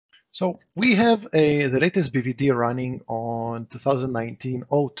So we have the latest BVD running on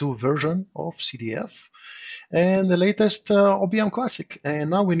 2019-02 version of CDF and the latest OBM Classic.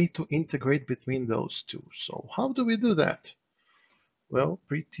 And now we need to integrate between those two. So how do we do that? Well,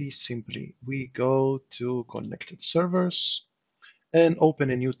 pretty simply. We go to Connected Servers and open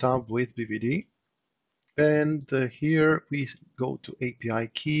a new tab with BVD. And here we go to API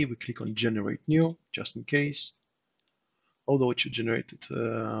key. We click on Generate New, just in case. Although it should generate it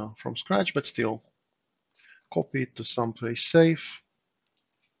from scratch, but still. Copy it to someplace safe.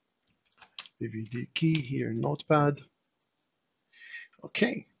 BVD key here in Notepad.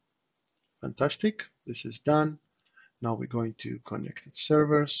 Okay, fantastic. This is done. Now we're going to Connected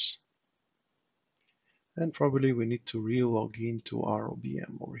Servers. And probably we need to re-log into our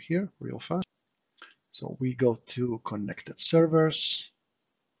OBM over here real fast. So we go to Connected Servers.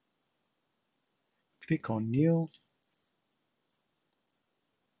 Click on New.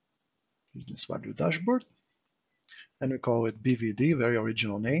 Business Value Dashboard. And we call it BVD, very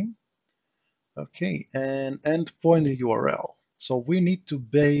original name. Okay, and endpoint URL. So we need to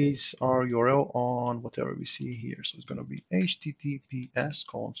base our URL on whatever we see here. So it's going to be https://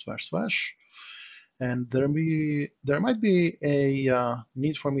 and there might be a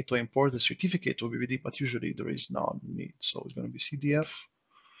need for me to import the certificate to BVD, but usually there is no need. So it's going to be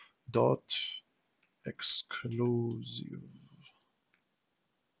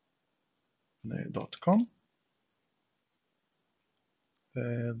cdf.exclusive.com.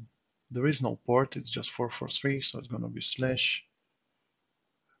 And there is no port, it's just 443, so it's going to be /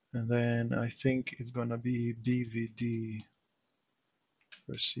 and then I think it's going to be BVD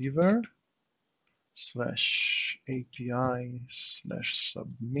receiver /API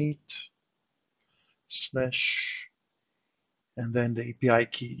 /submit / and then the API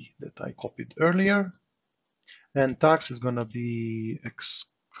key that I copied earlier. And tags is going to be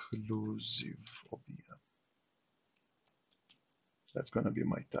exclusive OBM. That's going to be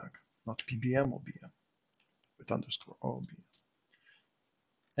my tag, not PBM OBM with underscore OBM.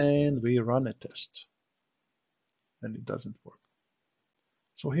 And we run a test and it doesn't work.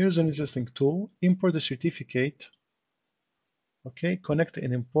 So here's an interesting tool. Import the certificate. Okay, connect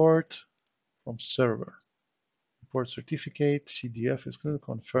and import from server. Import certificate, CDF is going to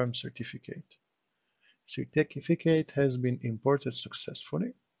confirm certificate. Certificate has been imported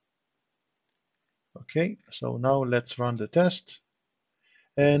successfully. Okay, so now let's run the test.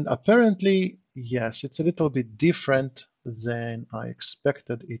 And apparently, yes, it's a little bit different than I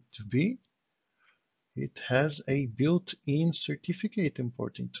expected it to be. It has a built-in certificate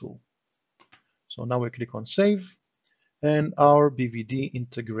importing tool. So now we click on Save, and our BVD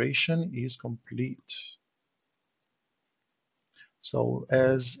integration is complete. So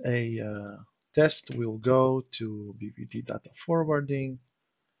as a test, we'll go to BVD data forwarding,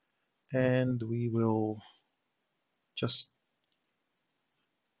 and we will just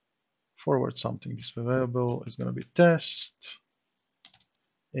forward something. This variable is going to be test,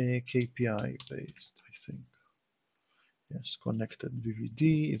 a KPI based, I think. Yes, connected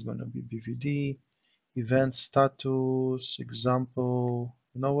BVD is going to be BVD. Event status, example,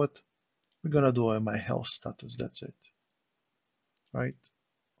 you know what? We're going to do my health status, that's it. Right?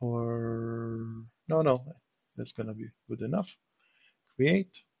 Or, no, that's going to be good enough.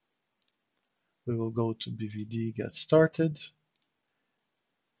 Create. We will go to BVD, get started.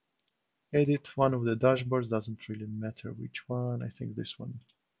 Edit one of the dashboards, doesn't really matter which one. I think this one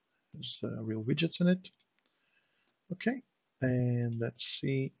has real widgets in it. Okay, and let's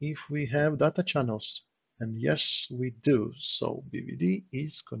see if we have data channels. And yes, we do. So BVD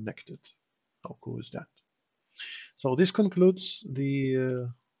is connected. How cool is that? So this concludes the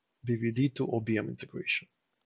BVD to OBM integration.